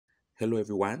Hello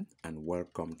everyone and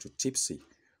welcome to Tipsy,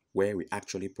 where we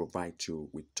actually provide you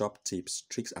with top tips,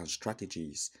 tricks and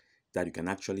strategies that you can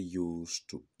actually use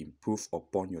to improve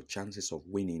upon your chances of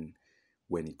winning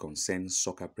when it concerns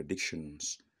soccer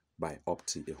predictions by up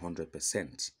to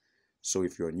 100%. So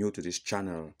if you're new to this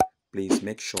channel, please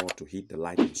make sure to hit the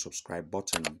like and subscribe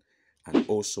button and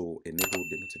also enable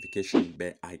the notification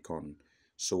bell icon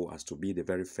so as to be the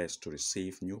very first to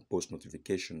receive new post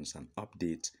notifications and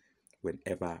updates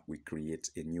whenever we create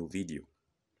a new video.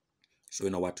 So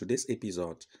in our today's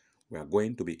episode, we are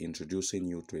going to be introducing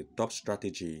you to a top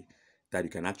strategy that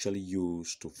you can actually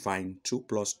use to find 2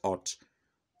 plus odds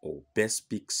or best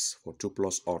picks for 2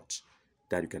 plus odds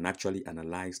that you can actually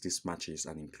analyze these matches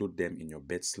and include them in your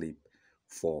bet slip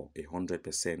for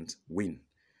 100% win.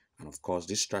 And of course,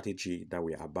 this strategy that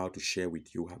we are about to share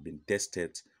with you have been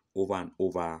tested over and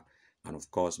over. And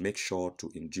of course, make sure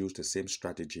to induce the same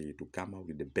strategy to come out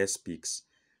with the best picks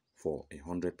for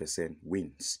 100%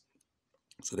 wins.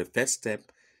 So the first step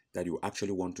that you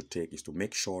actually want to take is to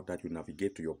make sure that you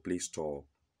navigate to your Play Store.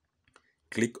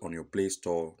 Click on your Play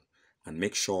Store and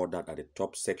make sure that at the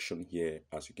top section here,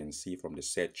 as you can see from the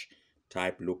search,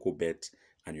 type LocoBet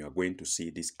and you are going to see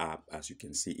this app. As you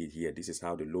can see it here, this is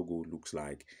how the logo looks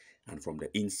like, and from the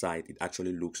inside it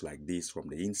actually looks like this. From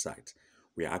the inside,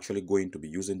 we are actually going to be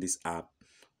using this app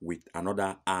with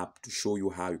another app to show you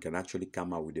how you can actually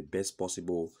come out with the best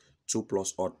possible 2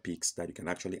 plus odd picks that you can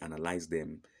actually analyze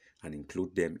them and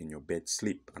include them in your bet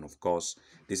slip. And of course,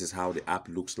 this is how the app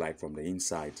looks like from the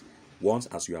inside. Once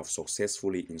as you have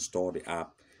successfully installed the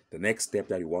app, the next step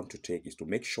that you want to take is to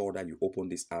make sure that you open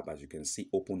this app. As you can see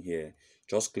open here,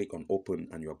 just click on open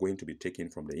and you are going to be taken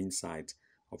from the inside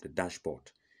of the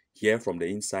dashboard. Here from the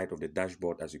inside of the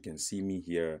dashboard, as you can see me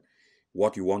here,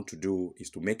 what you want to do is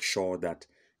to make sure that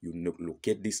you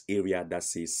locate this area that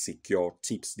says secure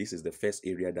tips. This is the first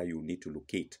area that you need to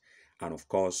locate. And of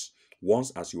course,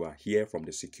 once as you are here from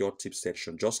the secure tips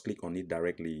section, just click on it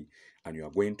directly and you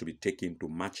are going to be taken to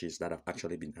matches that have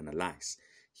actually been analyzed.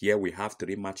 Here we have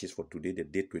 3 matches for today, the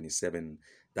day 27.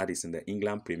 That is in the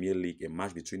England Premier League, a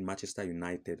match between Manchester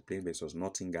United playing versus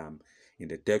Nottingham. In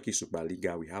the Turkish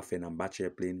Superliga, we have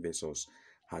Fenerbahce playing versus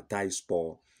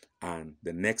Hatayspor. And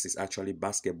the next is actually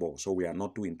basketball. So we are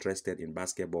not too interested in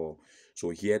basketball. So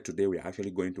here today we are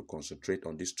actually going to concentrate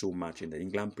on these 2 matches in the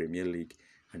England Premier League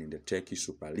and in the Turkish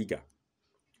Superliga.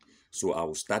 So I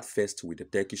will start first with the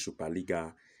Turkish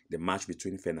Superliga, the match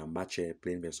between Fenerbahce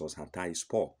playing versus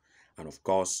Hatayspor. And of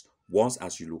course, once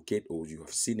as you locate or you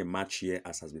have seen a match here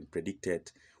as has been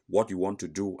predicted, what you want to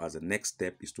do as a next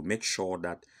step is to make sure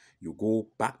that you go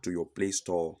back to your Play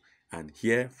Store, and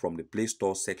here from the Play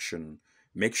Store section,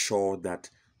 make sure that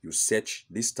you search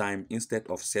this time. Instead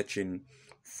of searching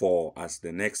for as the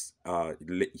next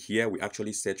here we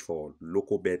actually search for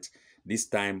LocoBet. This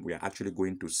time we are actually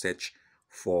going to search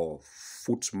for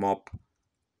FootMob.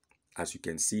 As you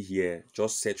can see here,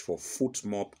 just search for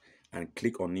FootMob and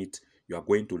click on it. You are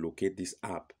going to locate this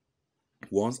app.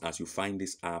 Once as you find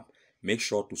this app, make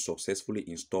sure to successfully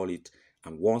install it,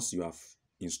 and once you have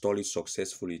installed it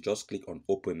successfully, just click on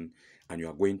open and you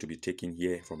are going to be taken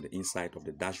here from the inside of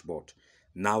the dashboard.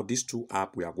 Now these 2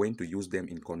 apps, we are going to use them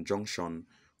in conjunction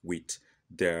with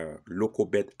the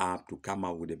LocoBet app to come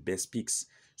out with the best picks.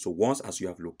 So once as you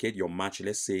have located your match,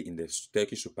 let's say in the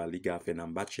Turkish Superliga,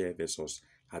 Fenerbahce versus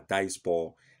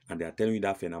Hatayspor, and they are telling you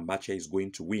that Fenerbahce is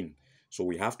going to win. So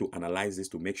we have to analyze this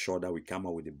to make sure that we come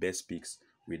out with the best picks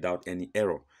without any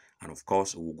error. And of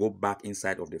course, we'll go back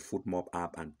inside of the FootMob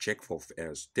app and check for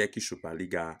Turkish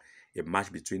Superliga, a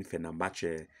match between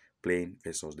Fenerbahce playing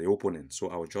versus the opponent. So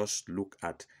I will just look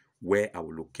at where I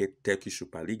will locate Turkish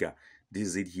Superliga. This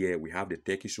is it here. We have the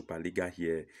Turkish Superliga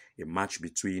here, a match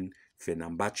between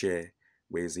Fenerbahce.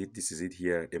 Where is it? This is it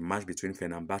here. A match between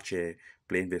Fenerbahce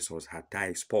playing versus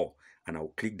Hatayspor. And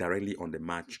I'll click directly on the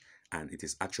match and it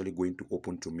is actually going to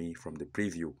open to me from the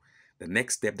preview. The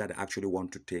next step that I actually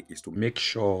want to take is to make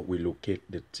sure we locate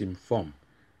the team form.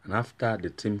 And after the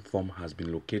team form has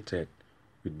been located,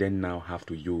 we then now have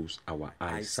to use our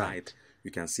eyesight.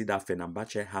 You can see that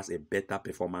Fenerbahce has a better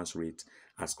performance rate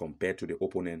as compared to the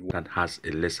opponent that has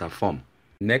a lesser form.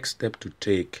 Next step to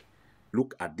take,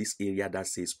 look at this area that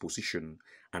says position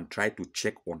and try to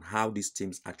check on how these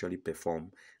teams actually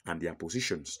perform and their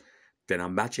positions.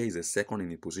 Fenerbahce is the second in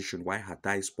the position, while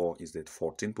Hatayspor is the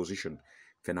 14th position.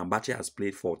 Fenerbahce has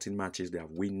played 14 matches. They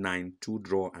have won 9, 2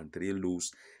 draw and 3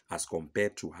 lose, as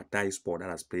compared to Hatayspor that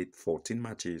has played 14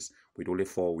 matches with only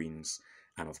 4 wins.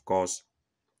 And of course,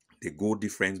 the goal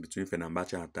difference between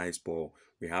Fenerbahce and Hatayspor,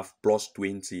 we have plus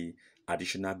 20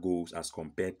 additional goals as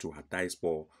compared to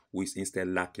Hatayspor, who is instead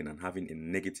lacking and having a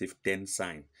negative 10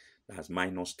 sign. That's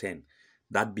minus 10.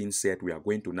 That being said, we are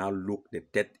going to now look the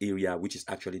third area, which is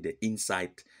actually the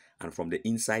inside. And from the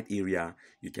inside area,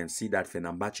 you can see that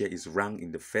Fenerbahce is ranked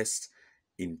in the first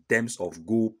in terms of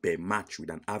goal per match with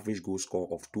an average goal score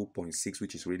of 2.6,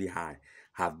 which is really high.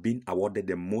 Have been awarded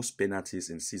the most penalties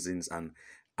in seasons, and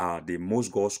the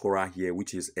most goal scorer here,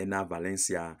 which is Enner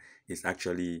Valencia, is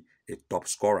actually a top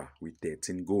scorer with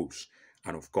 13 goals.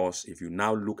 And of course, if you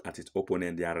now look at its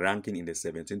opponent, they are ranking in the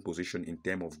 17th position in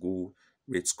terms of goal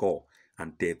rate score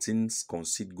and 13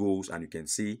 concede goals. And you can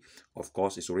see, of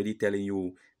course, it's already telling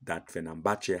you that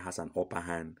Fenerbahce has an upper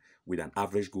hand with an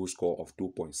average goal score of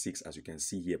 2.6, as you can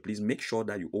see here. Please make sure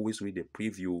that you always read the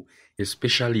preview,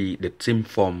 especially the team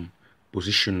form,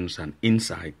 positions, and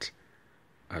insight,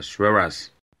 as well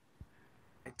as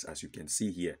you can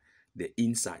see here, the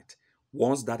insight.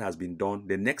 Once that has been done,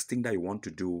 the next thing that you want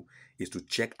to do is to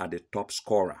check at the top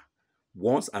scorer.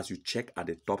 Once as you check at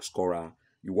the top scorer,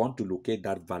 you want to locate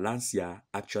that Valencia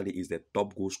actually is the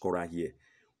top goal scorer here.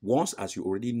 Once as you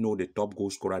already know the top goal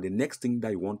scorer, the next thing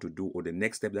that you want to do, or the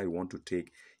next step that you want to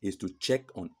take, is to check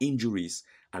on injuries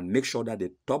and make sure that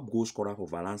the top goal scorer for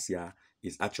Valencia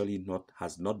is actually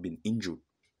has not been injured.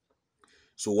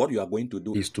 So what you are going to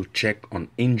do is to check on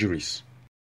injuries.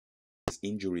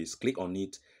 Click on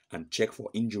it and check for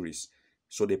injuries.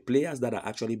 So the players that are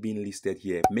actually being listed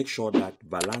here, make sure that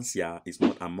Valencia is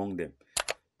not among them,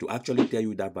 to actually tell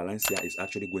you that Valencia is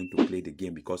actually going to play the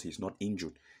game because he's not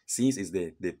injured. Since it's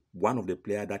the one of the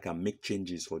players that can make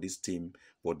changes for this team,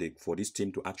 for this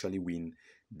team to actually win,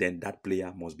 then that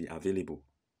player must be available.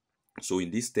 So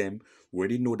in this term, we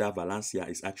already know that Valencia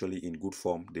is actually in good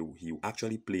form. He will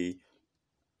actually play.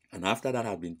 And after that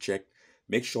has been checked,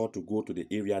 make sure to go to the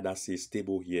area that says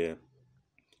table here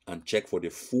and check for the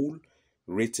full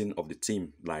rating of the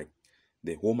team, like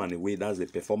the home and away. That's the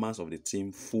performance of the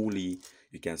team fully.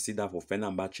 You can see that for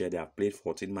Fenerbahce, they have played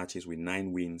 14 matches with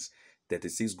 9 wins,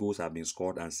 36 goals have been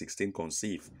scored, and 16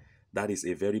 conceded. That is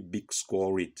a very big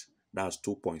score rate. That's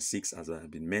 2.6, as I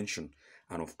have been mentioned.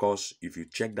 And of course, if you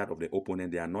check that of the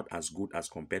opponent, they are not as good as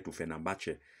compared to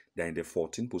Fenerbahce. They are in the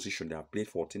 14th position. They have played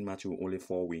 14 matches with only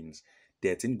 4 wins.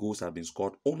 13 goals have been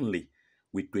scored only,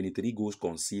 with 23 goals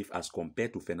conceded, as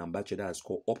compared to Fenerbahce that has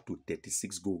scored up to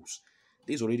 36 goals.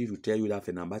 This is already to tell you that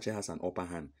Fenerbahce has an upper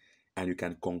hand. And you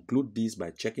can conclude this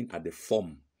by checking at the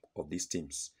form of these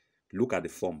teams. Look at the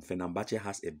form. Fenerbahce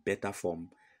has a better form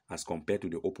as compared to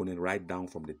the opponent right down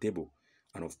from the table.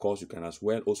 And of course, you can as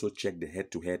well also check the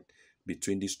head-to-head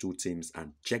between these two teams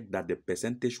and check that the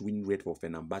percentage win rate for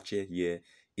Fenerbahce here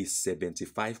is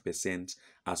 75%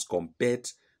 as compared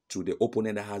to the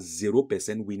opponent that has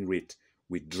 0% win rate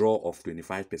with draw of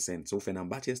 25%. So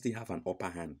Fenerbahce still have an upper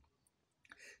hand.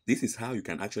 This is how you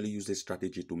can actually use this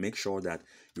strategy to make sure that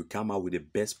you come out with the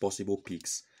best possible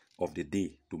picks of the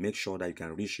day, to make sure that you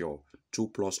can reach your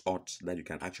 2+ odds that you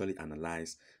can actually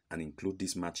analyze and include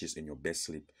these matches in your best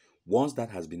sleep. Once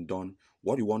that has been done,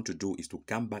 what you want to do is to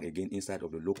come back again inside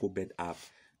of the local bet app,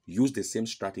 use the same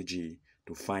strategy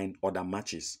to find other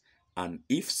matches. And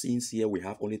if since here we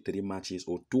have only 3 matches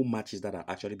or 2 matches that are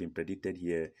actually been predicted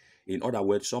here, in other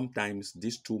words, sometimes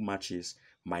these 2 matches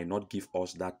might not give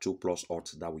us that 2+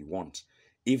 odds that we want.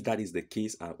 If that is the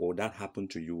case, or that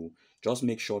happened to you, just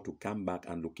make sure to come back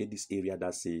and locate this area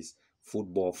that says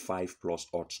football 5+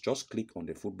 odds. Just click on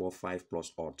the football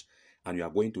 5+ odds and you are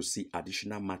going to see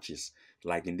additional matches.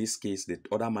 Like in this case, the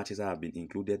other matches that have been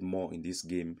included more in this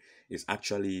game is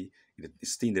actually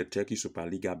still in the Turkish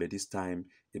Superliga, but this time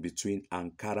between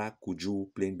Ankara Gücü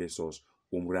playing versus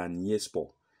Umraniyespor.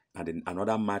 And then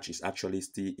another match is actually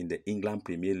still in the England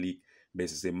Premier League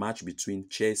versus a match between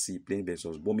Chelsea playing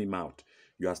versus Bournemouth.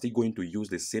 You are still going to use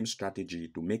the same strategy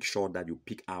to make sure that you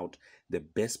pick out the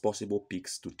best possible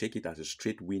picks to take it as a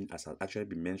straight win, as has actually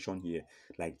been mentioned here.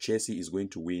 Like Chelsea is going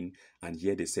to win, and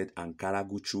here they said Ankara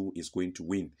Gücü is going to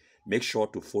win. Make sure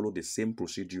to follow the same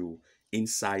procedure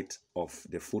inside of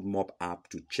the FootMob app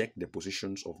to check the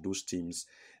positions of those teams,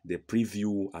 the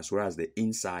preview, as well as the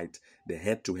insight, the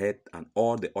head-to-head, and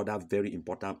all the other very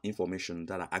important information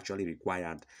that are actually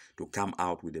required to come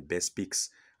out with the best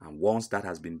picks. And once that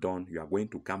has been done, you are going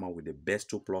to come out with the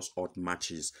best 2+ odd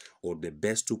matches, or the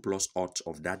best 2+ odds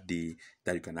of that day,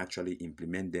 that you can actually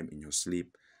implement them in your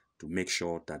sleep to make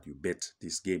sure that you bet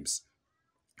these games.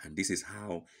 And this is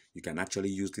how you can actually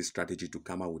use this strategy to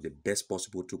come out with the best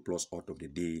possible 2+ odd of the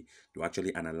day, to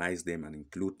actually analyze them and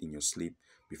include in your sleep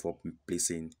before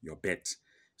placing your bet.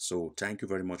 So thank you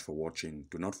very much for watching.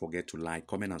 Do not forget to like,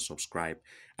 comment, and subscribe,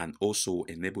 and also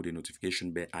enable the notification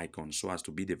bell icon so as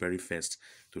to be the very first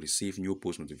to receive new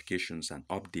post notifications and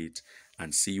updates.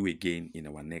 And see you again in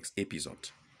our next episode.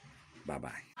 Bye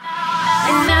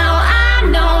bye.